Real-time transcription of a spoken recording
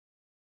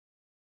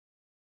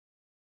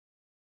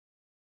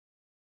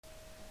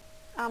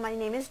My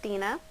name is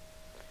Dina.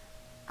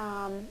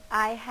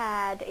 I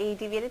had a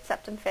deviated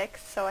septum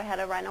fix, so I had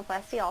a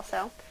rhinoplasty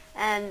also,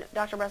 and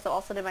Dr. Breslow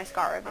also did my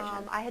scar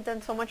revision. I had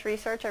done so much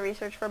research. I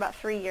researched for about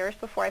 3 years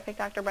before I picked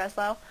Dr.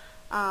 Breslow.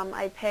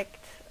 I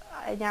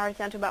narrowed it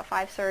down to about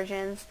 5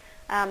 surgeons.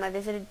 I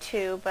visited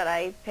 2, but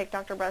I picked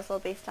Dr.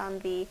 Breslow based on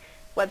the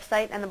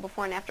website and the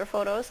before and after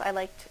photos. I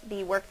liked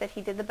the work that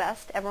he did the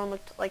best. Everyone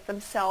looked like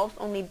themselves,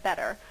 only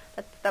better.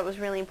 That was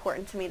really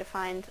important to me, to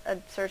find a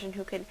surgeon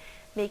who could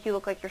make you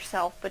look like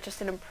yourself, but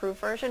just an improved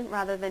version,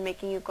 rather than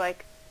making you look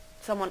like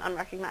someone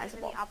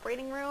unrecognizable. In the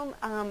operating room,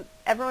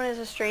 everyone is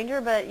a stranger,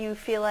 but you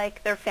feel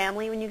like they're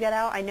family when you get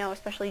out. I know,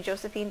 especially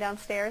Josephine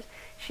downstairs.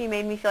 She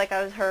made me feel like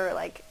I was her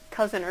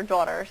cousin or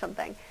daughter or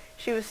something.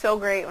 She was so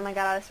great when I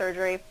got out of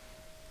surgery.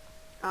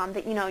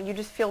 That you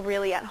just feel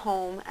really at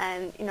home,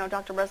 and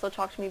Dr. Breslow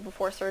talked to me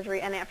before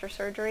surgery and after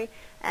surgery,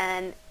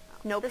 and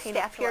no pain. The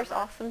staff here is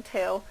awesome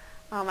too.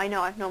 I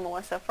know I've known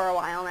Melissa for a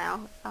while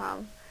now,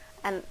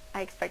 and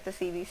I expect to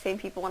see these same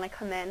people when I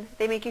come in.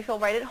 They make you feel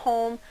right at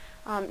home.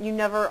 I've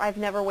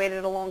never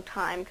waited a long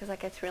time because that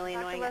gets really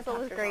annoying. Dr. Breslow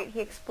was great. He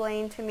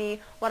explained to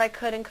me what I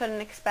could and couldn't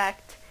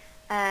expect,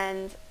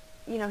 and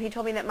he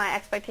told me that my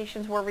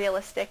expectations were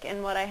realistic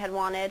in what I had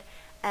wanted,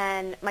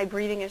 and my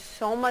breathing is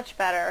so much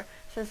better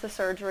since the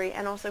surgery,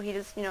 and also he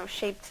just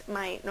shaped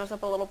my nose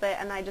up a little bit,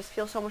 and I just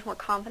feel so much more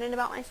confident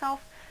about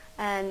myself.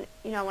 And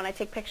when I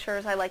take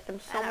pictures, I like them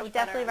so much better. I would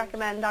definitely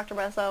recommend Dr.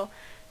 Breslow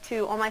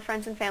to all my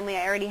friends and family.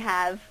 I already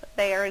have.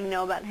 They already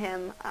know about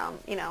him.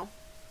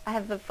 I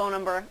have the phone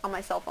number on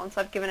my cell phone,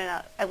 so I've given it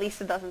out at least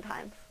a dozen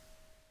times.